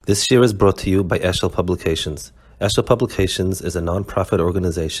This year is brought to you by Eshel Publications. Eshel Publications is a non-profit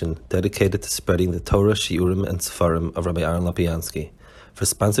organization dedicated to spreading the Torah, Shiurim, and Sefarim of Rabbi Aaron Lapiansky. For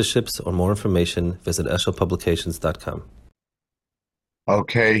sponsorships or more information, visit eshelpublications.com.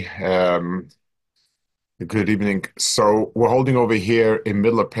 Okay, good evening. So we're holding over here in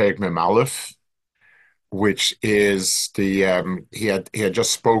middle of Perek Mem Aleph, which is he had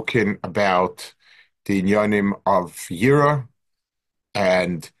just spoken about the inyanim of Yira,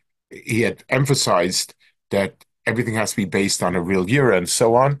 and he had emphasized that everything has to be based on a real Yira and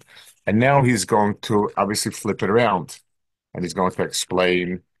so on. And now he's going to obviously flip it around, and he's going to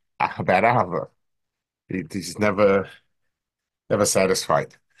explain about Ahava. He's never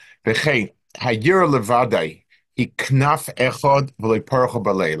satisfied. V'chein, hayir levadai, hi knaf echad v'leiparcha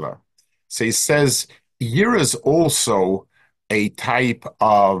b'leila. So he says, yir is also a type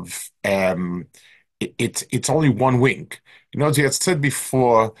of, it's only one wing. You know, he had said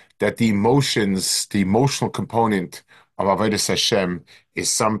before that the emotional component of Avodas Hashem is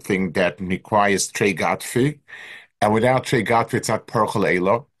something that requires trei gatfi, and without trei gatfi, it's not parcha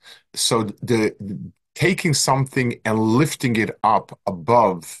leila. So the taking something and lifting it up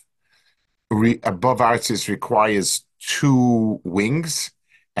above arches requires two wings,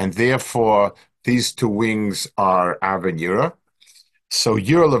 and therefore these two wings are Av and Yira. So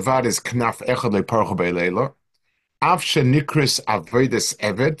Yira Levad is Knaf Echad Leparcha Be'Leila. Av Shenikris Avodas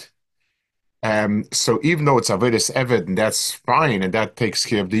Eved. So even though it's Avodas Eved, and that's fine, and that takes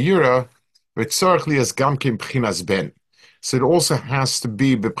care of the Yira, but Tzorchli is Gamkim B'chinas Ben. So it also has to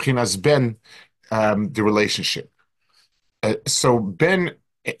be B'chinas Ben, the relationship. So Ben,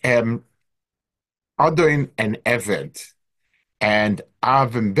 Adon and Eved, and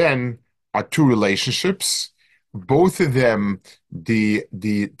Av and Ben are two relationships. Both of them,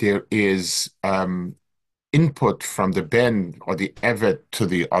 there is input from the Ben or the Eved to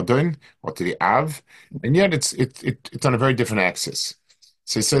the Adon or to the Av, and yet it's on a very different axis.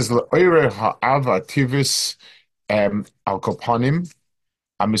 So it says L'oire ha'ava tivis al kopanim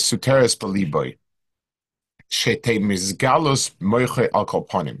amisuteres beliboy.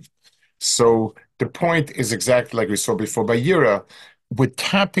 So the point is exactly like we saw before by Yira. We're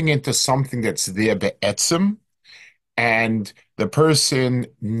tapping into something that's there be'etzim, and the person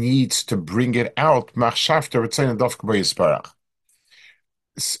needs to bring it out.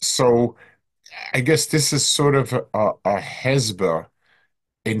 So I guess this is sort of a hezbollah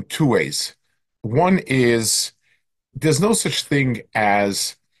in two ways. One is there's no such thing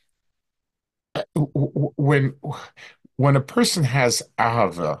as when a person has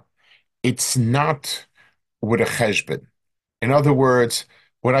ahava, it's not with a cheshbon. In other words,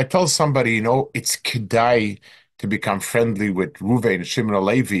 when I tell somebody, it's kedai to become friendly with Ruvain and Shimon and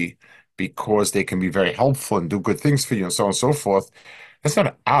Levi because they can be very helpful and do good things for you and so on and so forth, that's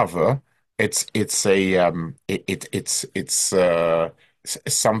not ava. It's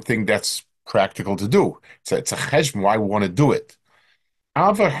something that's practical to do. It's a cheshbon. Why we want to do it.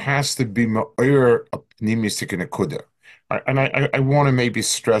 Ava has to be ma'ir optimistic in a kuda. And I want to maybe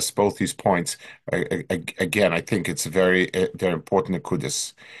stress both these points. Again, I think it's they're important in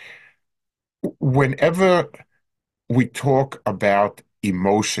kudus. Whenever we talk about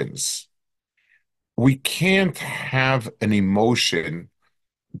emotions, we can't have an emotion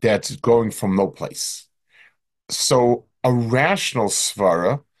that's going from no place. So a rational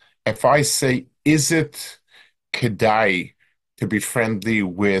svara, if I say, is it kedai to be friendly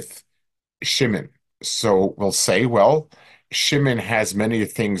with Shimon? So we'll say, well, Shimon has many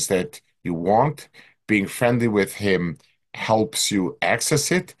things that you want. Being friendly with him helps you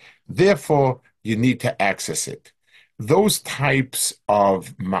access it. Therefore, you need to access it. Those types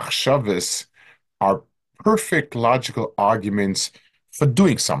of machshavas are perfect logical arguments for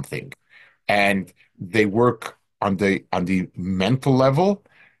doing something. And they work on the mental level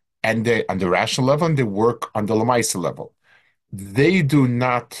and on the rational level, and they work on the lamaisa level. They do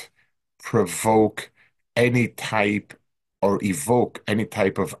not provoke any type or evoke any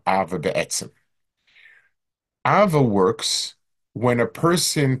type of ava be'etzim. Ava works when a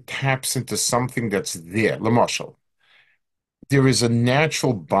person taps into something that's there. L'mashal, there is a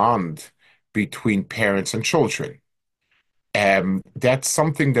natural bond between parents and children. That's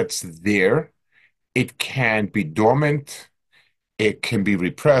something that's there. It can be dormant. It can be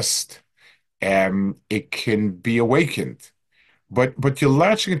repressed. It can be awakened. But you're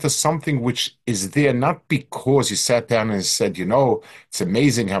latching into something which is there not because you sat down and said, it's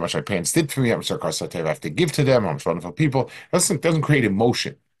amazing how much my parents did for me, how much I have to give to them, how much wonderful people. It doesn't create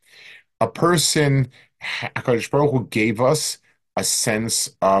emotion. A person, HaKadosh Baruch Hu gave us a sense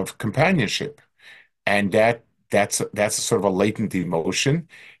of companionship, and that's a sort of a latent emotion.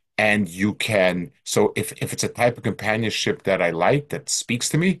 And you can, so if it's a type of companionship that I like, that speaks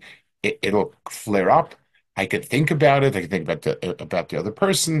to me, it'll flare up. I can think about it. I can think about the other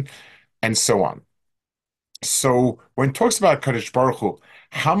person, and so on. So when it talks about Kadosh Baruch Hu,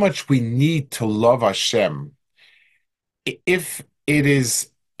 how much we need to love Hashem, if it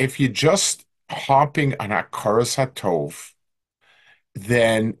is, if you're just hopping on Hakaras Hatov,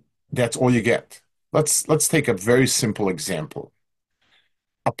 then that's all you get. Let's take a very simple example.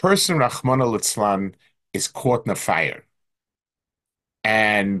 A person, Rahmana litzlan, is caught in a fire,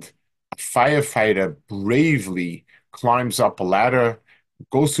 and a firefighter bravely climbs up a ladder,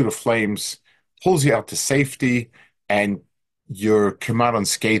 goes through the flames, pulls you out to safety, and you're come out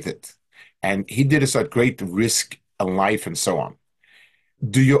unscathed. And he did this at great risk in life and so on.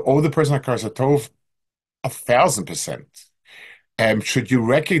 Do you owe the person a Karsatov? 1,000%. Should you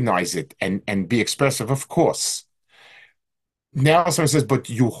recognize it and be expressive? Of course. Now someone says, but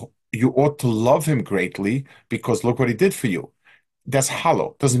you ought to love him greatly because look what he did for you. That's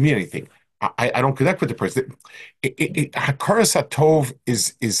hollow. Doesn't mean anything. I don't connect with the person. Hakaras Hatov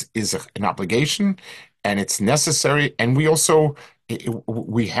is an obligation, and it's necessary. And we also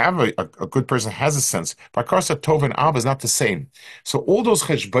we have a good person has a sense. But Hakaras Hatov and Av is not the same. So all those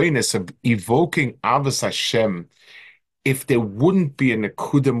cheshbonis of evoking Avos Hashem, if there wouldn't be a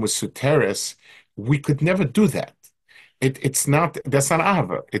nekudim with suteres, we could never do that. It's not, that's not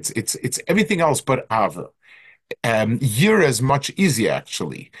Ava. It's everything else but Ava. Yira is much easier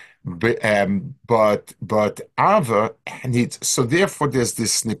actually, but Ava needs, so therefore there's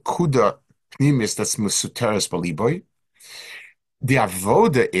this nekuda pnimis that's musuteres baliboy. The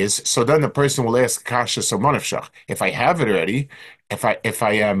avoda is, so then the person will ask kasha so manavshach. If I have it already, if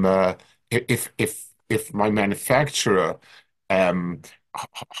I am if my manufacturer um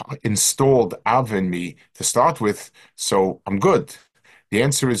installed Ava in me to start with, so I'm good. The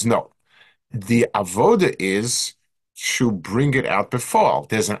answer is no. The avoda is to bring it out before.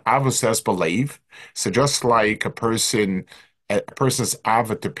 There's an avos believe. So just like a person's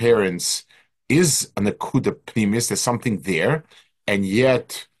ava to parents is an akuda primis, there's something there, and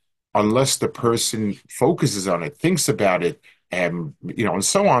yet unless the person focuses on it, thinks about it, and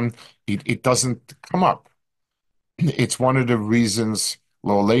so on, it doesn't come up. It's one of the reasons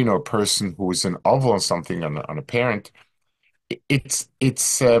Loleno, a person who is an oval on something on a parent, it's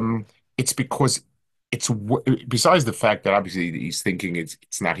because it's besides the fact that obviously he's thinking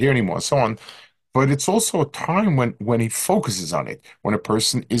it's not here anymore and so on, but it's also a time when he focuses on it, when a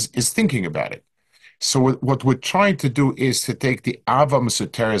person is thinking about it. So what we're trying to do is to take the ava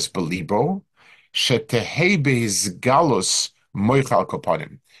mesuteres belibo shetehei beizgalus moichal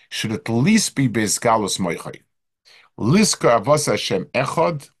kopanim, should at least be beizgalus moichai liska avos Hashem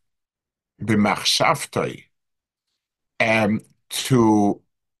echad b'machshavtoi, to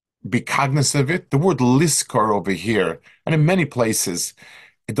be cognizant of it. The word liskar over here, and in many places,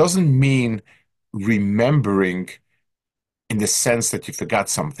 it doesn't mean remembering in the sense that you forgot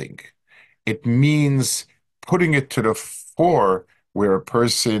something. It means putting it to the fore where a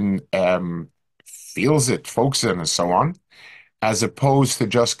person feels it, focuses on, and so on, as opposed to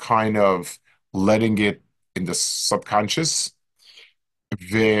just kind of letting it in the subconscious.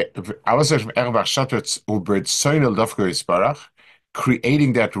 Creating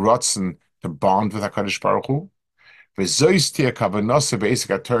that rotzen to bond with HaKadosh Baruch Hu. V'zoistia kavanasa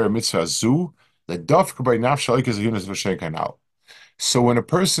basic Torah mitzvah zu ledafka by nafsha like as a unit v'shen kanal. So when a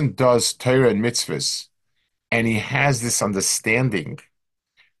person does Torah and mitzvahs, and he has this understanding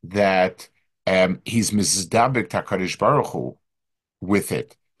that he's mizdabek HaKadosh Baruch Hu with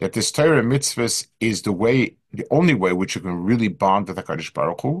it, that this Torah and mitzvahs is the only way which you can really bond with HaKadosh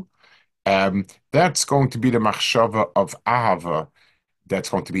Baruch Hu, that's going to be the machshava of ahava that's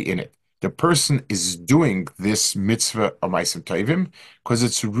going to be in it. The person is doing this mitzvah of Ma'asim Tovim because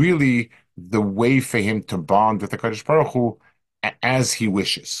it's really the way for him to bond with the Kadosh Baruch Hu as he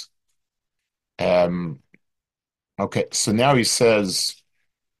wishes. Okay, so now he says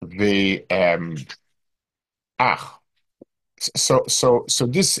the ah. So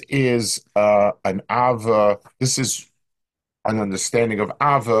this is an ava. This is an understanding of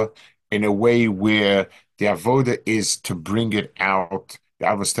ava in a way where the avoda is to bring it out, the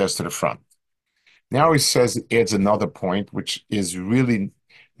avos to the front. Now he says it adds another point, which is really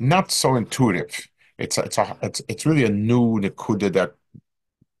not so intuitive. It's really a new nekuda that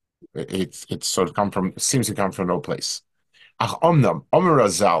it's sort of seems to come from no place. Ach omnam omer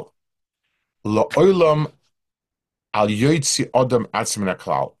razal lo olam al yoitzi odam atzmin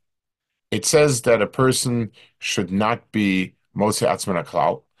klal. It says that a person should not be moshe atzmin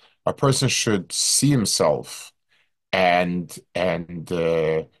klal. A person should see himself and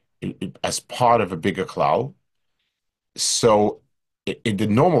as part of a bigger klal. So in the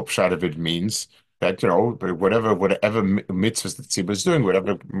normal pshat of it means that, whatever mitzvahs that tzibur is doing,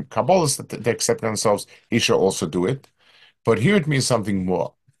 whatever kabbalas that they accept themselves, he shall also do it. But here it means something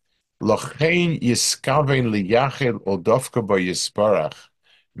more. Lochein yiskaven liyachid ol dofka ba yisparach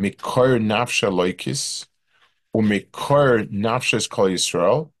mikor nafsha loikis umikor nafshes kol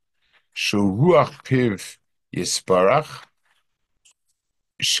Yisrael shu ruach piv yisparach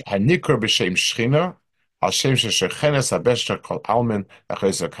hanikor b'shem shchina al shem sheshechenes habeshter kol almen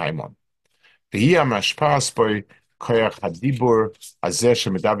lacheza kaimon. V'hi hamashpas boi koyach hadibur hazeh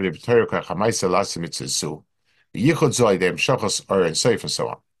shemedaber b'torah koyach hamaisa lasim mitzizu. V'yichud zo idem shochos or and safe and so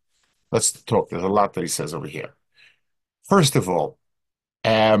on. Let's talk. There's a lot that he says over here. First of all,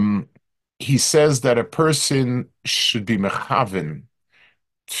 he says that a person should be mechaven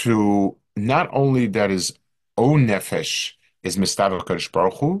to not only that his own nefesh is mistabek Kadosh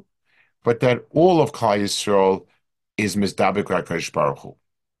Baruch Hu, but that all of Klal Yisrael is mistabek Kadosh Baruch Hu.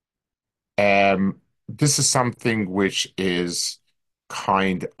 This is something which is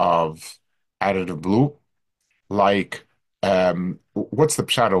kind of out of the blue. Like, what's the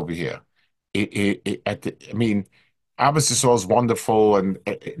pshat over here? I mean, Abbas Yisrael is wonderful, and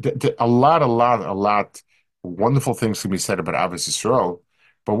a lot wonderful things can be said about Abbas Yisrael.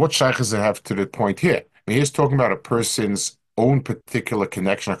 But what shaykh does it have to the point here? I mean, he's talking about a person's own particular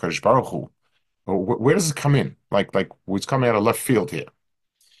connection to Kadosh Baruch Hu. Where does it come in? Like it's coming out of left field here.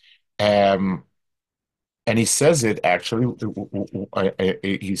 And he says it actually.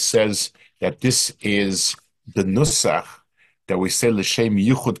 He says that this is the nusach that we say l'shem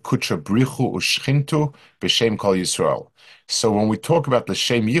yichud kutra brichu u'shchintu b'shem kol Yisrael. So when we talk about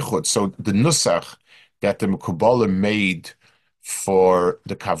l'shem yichud, so the nusach that the Mekubalim made for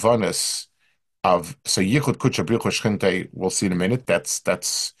the kavanas of yichud kutra brichu u'shchinte, we'll see in a minute. That's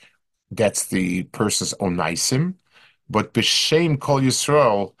the person's own naisim, but b'shem kol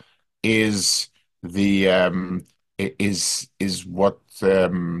Yisrael is the is what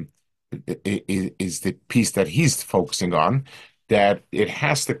is the piece that he's focusing on, that it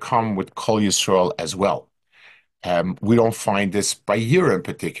has to come with Kol Yisrael as well. We don't find this by Yira in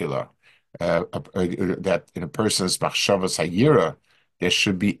particular, that in a person's Machshavas HaYira, there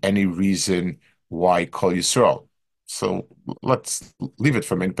should be any reason why Kol Yisrael. So let's leave it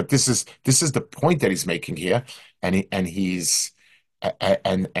for a minute. But this is the point that he's making here, and he's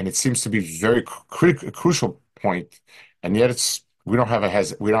and it seems to be very crucial point, and yet we don't have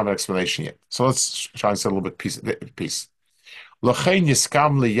an explanation yet. So let's try and say a little bit piece. L'chein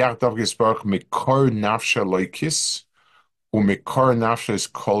yiskam liyach dav yisparach mikor nafsha loikis umikor nafsha is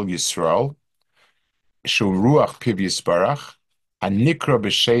kol Yisrael shu ruach piv yisparach anikra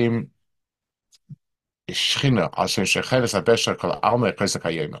b'shem shchina al shem shechenes habeshar kol alma echesek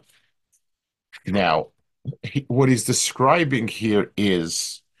hayoma. Now, what he's describing here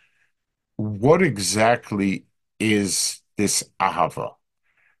is what exactly is this ahava.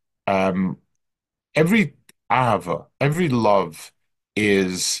 Every ahava, every love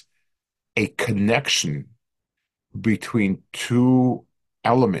is a connection between two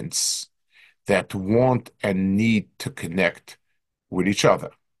elements that want and need to connect with each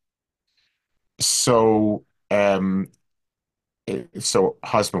other. So, husband,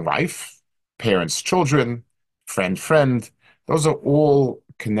 wife, parents, children, friend, those are all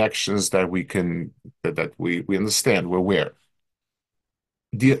connections that we understand, we're aware.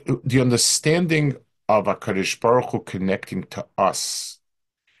 The understanding of HaKadosh Baruch Hu connecting to us,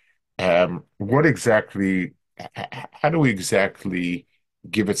 what exactly, how do we exactly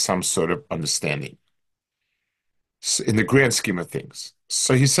give it some sort of understanding? So in the grand scheme of things.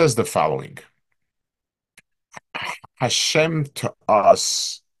 So he says the following. Hashem to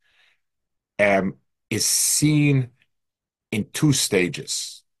us is seen in two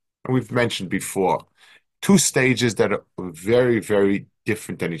stages. We've mentioned before, two stages that are very, very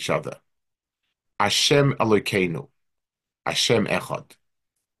different than each other. Hashem Elokeinu, Hashem Echad.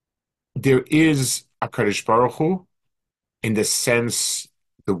 There is a Kadosh Baruch Hu in the sense,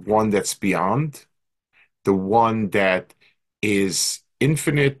 the one that's beyond, the one that is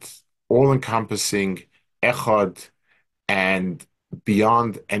infinite, all-encompassing, Echad, and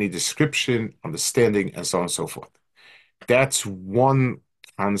beyond any description, understanding, and so on and so forth. That's one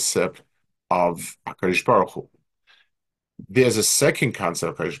concept of HaKadosh Baruch Hu. There's a second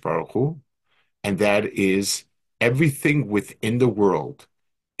concept of HaKadosh Baruch Hu, and that is everything within the world,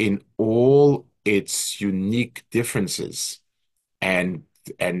 in all its unique differences and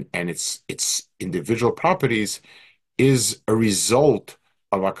its individual properties, is a result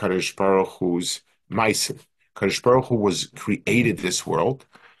of HaKadosh Baruch Hu's Ma'asim. HaKadosh Baruch Hu created this world,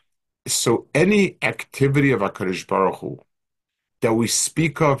 So any activity of HaKadosh Baruch Hu that we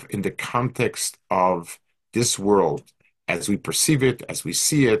speak of in the context of this world, as we perceive it, as we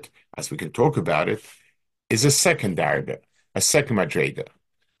see it, as we can talk about it, is a second darga, a second madrega.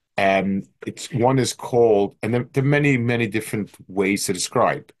 It's one is called, and there are many, many different ways to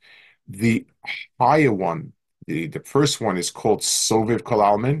describe. The higher one, the first one is called Soviv Kol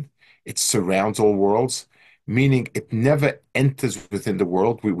Almin. It surrounds all worlds, meaning it never enters within the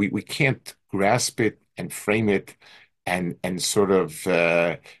world. We can't grasp it and frame it and sort of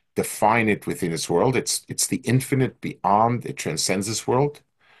define it within this world. It's the infinite beyond. It transcends this world.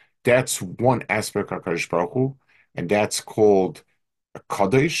 That's one aspect of Kadosh Baruch Hu, and that's called a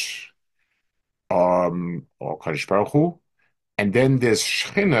Kadosh, or Kadosh Baruch Hu. And then there's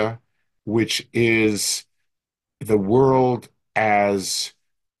Shechina, which is the world as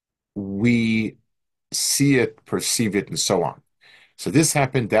we see it, perceive it, and so on. So this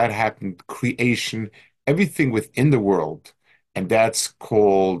happened, that happened, creation, everything within the world, and that's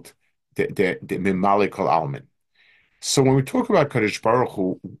called the Mimali Kol Almin. So when we talk about Kadosh Baruch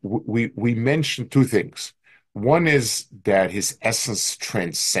Hu, we mention two things. One is that his essence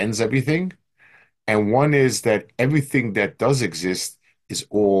transcends everything, and one is that everything that does exist is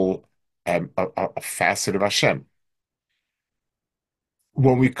all a facet of Hashem.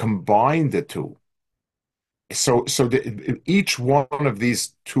 When we combine the two, each one of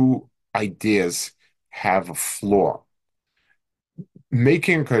these two ideas have a flaw.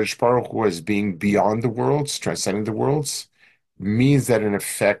 Making Kadosh Baruch Hu as being beyond the worlds, transcending the worlds, means that in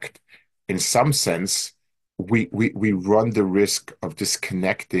effect, in some sense, we run the risk of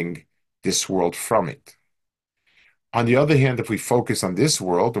disconnecting this world from it. On the other hand, if we focus on this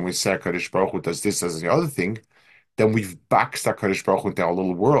world and we say Kadosh Baruch Hu does this as the other thing, then we've boxed Kadosh Baruch Hu into our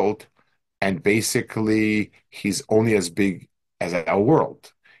little world, and basically he's only as big as our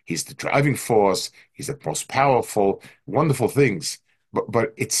world. He's the driving force. He's the most powerful, wonderful things,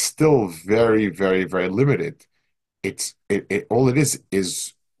 but it's still very, very, very limited. All it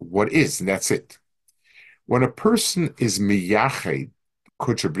is what is, and that's it. When a person is miyached,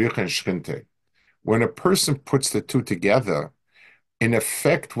 kutchabricha and shchinte, when a person puts the two together, in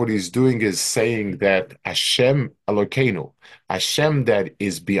effect, what he's doing is saying that Hashem Elokeinu, Hashem that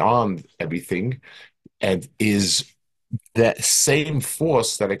is beyond everything, and is that same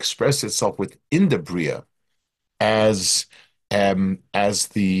force that expresses itself within the Bria as the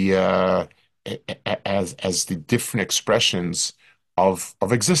as the different expressions of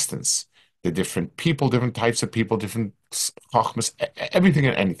existence, the different people, different types of people, different chachmas, everything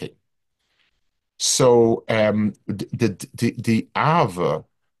and anything. So the Ava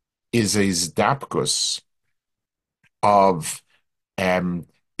is a zdapkus of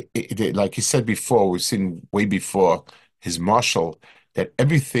like he said before, we've seen way before his marshal, that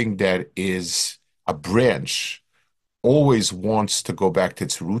everything that is a branch always wants to go back to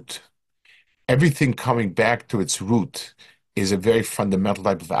its root. Everything coming back to its root is a very fundamental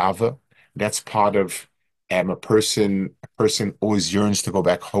type of Ava. That's part of a person. A person always yearns to go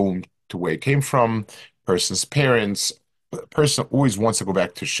back home to where it came from. Person's parents. A person always wants to go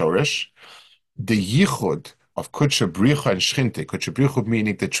back to Shoresh. The yichud of Kutsha Bricha and Shchinte, Kutsha Bricha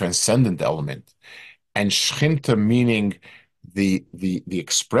meaning the transcendent element, and Shchinte meaning the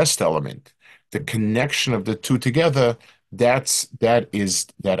expressed element, the connection of the two together, that is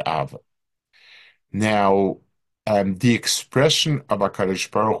that Ava. Now, the expression of HaKadosh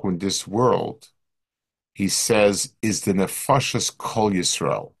Baruch Hu in this world, he says, is the nefashas kol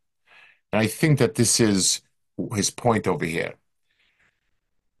Yisrael. And I think that this is his point over here.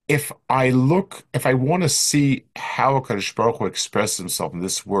 If I want to see how HaKadosh Baruch Hu expresses himself in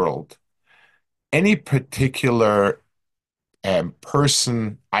this world, any particular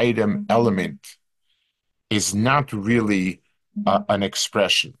person, item, element is not really an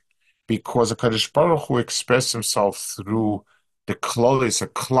expression, because HaKadosh Baruch Hu expresses himself through the Klal. A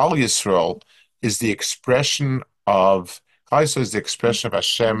Klal Yisrael is the expression of Klal Yisrael is the expression of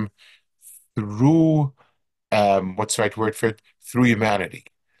Hashem through what's the right word for it? Through humanity.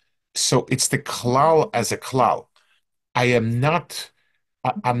 So it's the Klal as a Klal. I'm not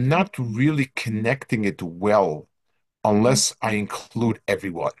really connecting it well unless I include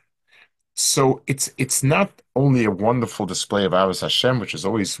everyone. So it's not only a wonderful display of Avos Hashem, which is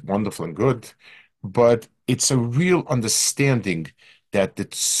always wonderful and good, but it's a real understanding that the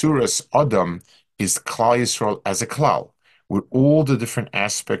Tsuras Adam is Klal Yisrael as a Klal, with all the different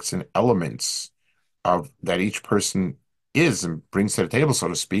aspects and elements of that each person is and brings to the table, so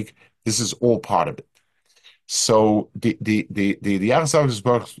to speak. This is all part of it. So the Yachzav is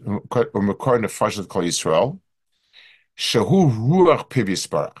Makar Nefashos Klal Yisrael, Shehu Ruach Piv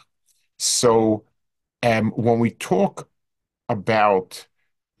Yisparach. So when we talk about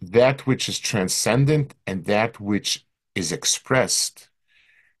that which is transcendent and that which is expressed,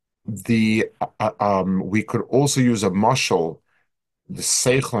 the we could also use a mashal, the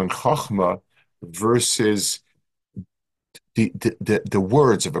seichel and chachma versus the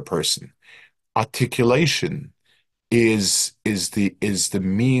words of a person. Articulation is the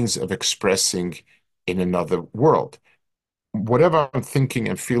means of expressing in another world. Whatever I'm thinking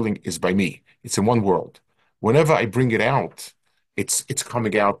and feeling is by me. It's in one world. Whenever I bring it out, it's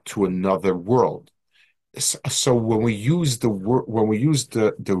coming out to another world. So when we use the word when we use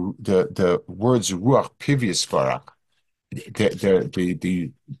the words ruach pivius barak,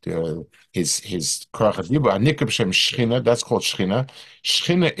 the his koach hadibur anikab shem shchina, that's called shchina.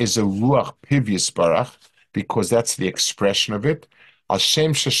 Shchina is a ruach pivius barak because that's the expression of it. Al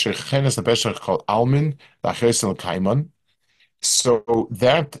shem shechina is the best called almin lacheres kaiman. So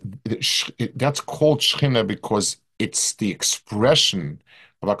that's called Shechina because it's the expression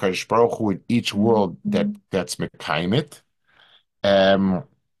of HaKadosh Baruch Hu in each world that's Mekayim it. Um,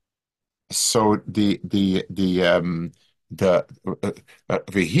 so v'hi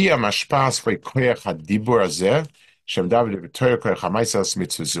mashpas v'koyach hadibur hazeh shem David v'toyer koyach hamaisas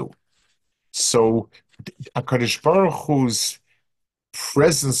mitzvah. So HaKadosh Baruch Hu's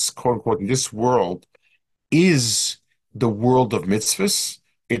presence, quote unquote, in this world is the world of mitzvahs.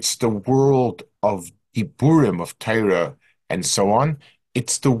 It's the world of Iburim, of Torah, and so on.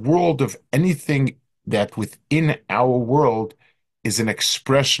 It's the world of anything that within our world is an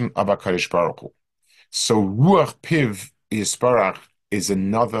expression of HaKadosh Baruch Hu. So Ruach Piv Yisbarach is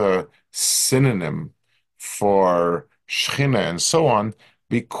another synonym for Shechina and so on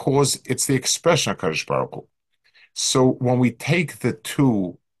because it's the expression of HaKadosh Baruch Hu. So when we take the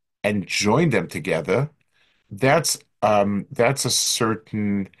two and join them together, that's a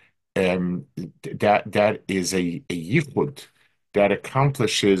certain that is a yichud that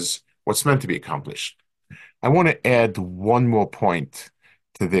accomplishes what's meant to be accomplished. I want to add one more point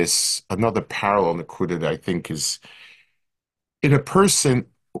to this, another parallel nakuda that I think is in a person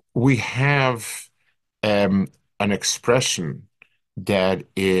we have an expression that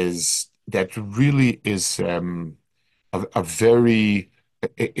really is a very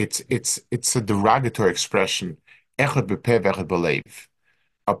it's a derogatory expression. Echad b'peh v'echad b'leiv.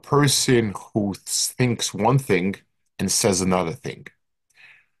 A person who thinks one thing and says another thing.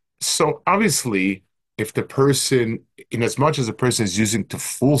 So obviously, if the person, in as much as a person is using to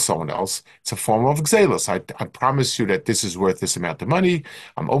fool someone else, it's a form of xelos. I promise you that this is worth this amount of money.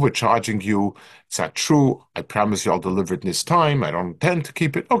 I'm overcharging you. It's not true. I promise you I'll deliver it in this time. I don't intend to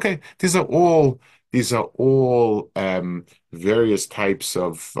keep it. Okay, these are all various types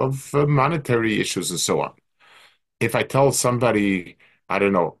of monetary issues and so on. If I tell somebody, I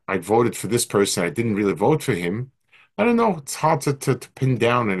don't know, I voted for this person, I didn't really vote for him, I don't know, it's hard to pin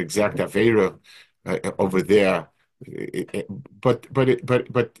down an exact avera over there. But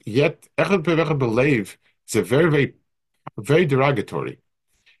yet, Echad B'Echad B'Leiv is a very, very, very derogatory.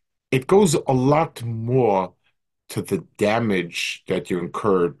 It goes a lot more to the damage that you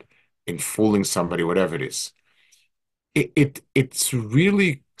incurred in fooling somebody, whatever it is. It's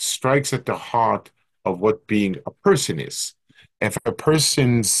really strikes at the heart of what being a person is. If a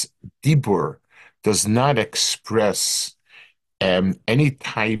person's dibur does not express any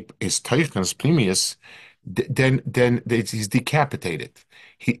type is teichnas plimius, then he's decapitated.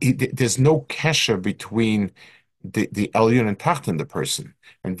 There's no kesher between the elyon and tachton, the person,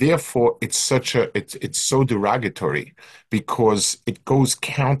 and therefore it's so derogatory because it goes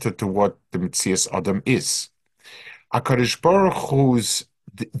counter to what the Metzias Adam is. HaKadosh Baruch Hu's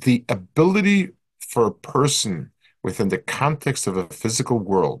the ability for a person within the context of a physical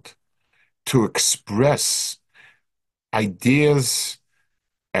world to express ideas,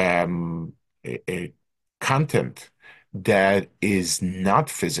 um, content that is not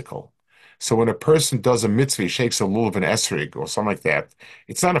physical. So when a person does a mitzvah, he shakes a lulav and esrig or something like that,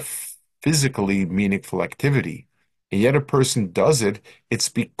 it's not a physically meaningful activity. And yet a person does it, it's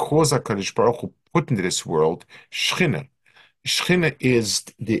because HaKadosh Baruch Hu put into this world Shechina. Shechina is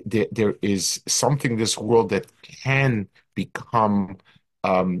there is something in this world that can become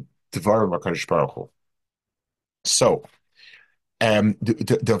Dvarim HaKadosh Baruch Hu. So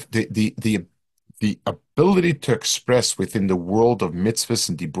the ability to express within the world of mitzvahs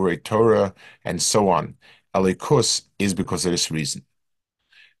and diburei Torah and so on, alikus, is because of this reason.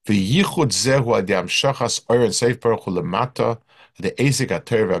 The yichud zehu adam shachas oren seif baruch hu lemata the ezik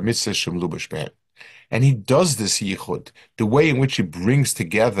aTorah v'mitzvah shem lubash behen. And he does this yichud, the way in which he brings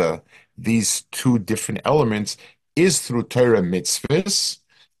together these two different elements is through Torah mitzvahs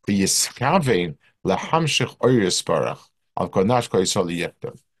v'yiskavein lahamshich oyres barach al konash koyisol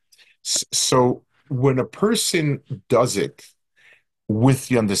yekta. So when a person does it with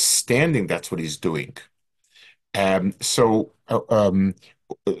the understanding that's what he's doing, um, so uh, um,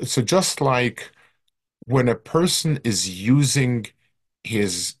 so just like when a person is using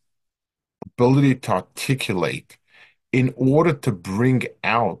his ability to articulate in order to bring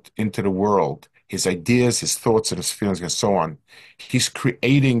out into the world his ideas, his thoughts, and his feelings, and so on, he's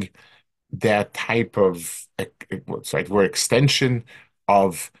creating that type of what's right word extension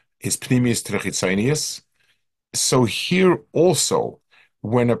of his pnimius to the chitzonius. So here also,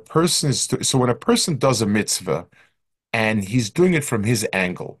 when a person does a mitzvah and he's doing it from his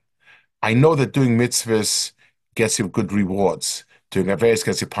angle, I know that doing mitzvahs gets him good rewards, doing averos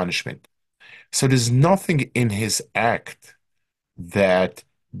gets you punishment. So there's nothing in his act that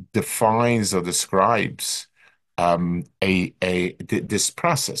defines or describes this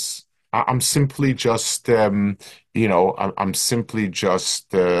process. I'm simply just I'm simply just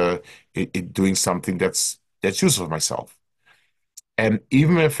doing something that's useful for myself. And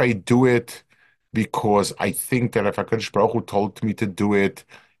even if I do it because I think that if HaKadosh Baruch Hu told me to do it,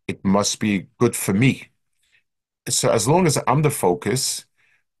 it must be good for me. So as long as I'm the focus,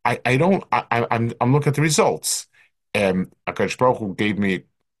 I don't I'm looking at the results. HaKadosh Baruch Hu gave me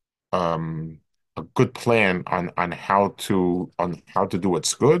um, a good plan on how to do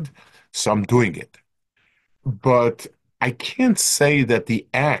what's good, so I'm doing it. But I can't say that the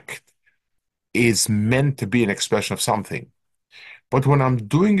act is meant to be an expression of something. But when I'm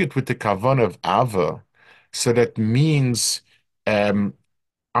doing it with the kavanah of ava, so that means um,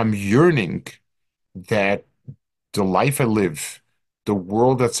 I'm yearning that the life I live, the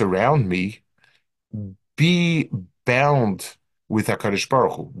world that's around me, be bound with HaKadosh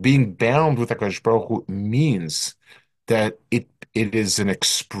Baruch Hu. Being bound with HaKadosh Baruch Hu means that it is an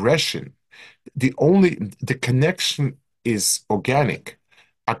expression. The connection is organic.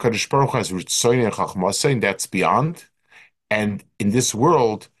 HaKadosh Baruch Hu has Ritzoyin and Chachmasa, and that's beyond. And in this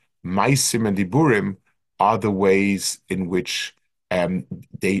world, Maisim and Diburim are the ways in which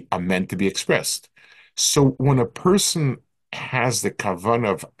they are meant to be expressed. So when a person has the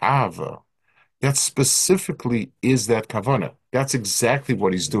kavanah of Ava, that specifically is that kavana. That's exactly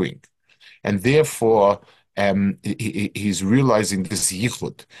what he's doing. And therefore, he's realizing this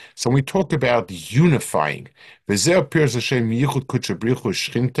yichud. So when we talk about unifying, v'zeh appears Hashem yichud kutchabrichu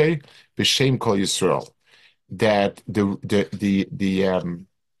shchinte b'shem kol Yisrael. That the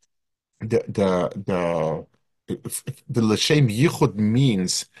l'shem yichud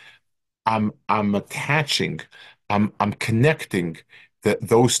means I'm attaching, I'm connecting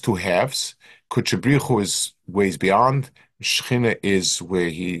those two halves. Kutchabrichu is ways beyond. Shechina is where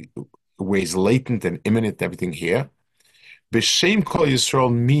he's latent and imminent, everything here. B'Shem Kol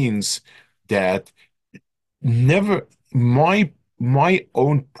Yisrael means that never my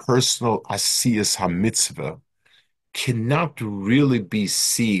own personal asiyas hamitzvah cannot really be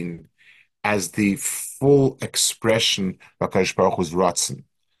seen as the full expression of HaKadosh Baruch Hu's ratzon.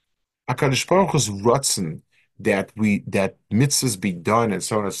 HaKadosh Baruch Hu's ratzon that mitzvahs be done and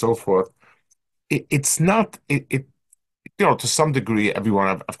so on and so forth. It's not it to some degree, of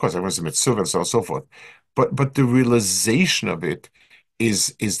course, everyone's a mitzvah and so on and so forth, but the realization of it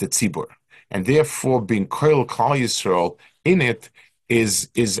is the tzibur, and therefore being koil kal Yisrael in it is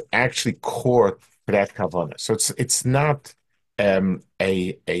actually core to that kavanah. So it's not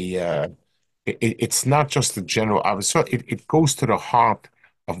it's not just a general obvious. So it goes to the heart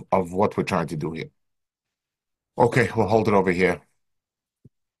of what we're trying to do here. Okay, we'll hold it over here.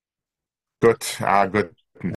 Good. Good.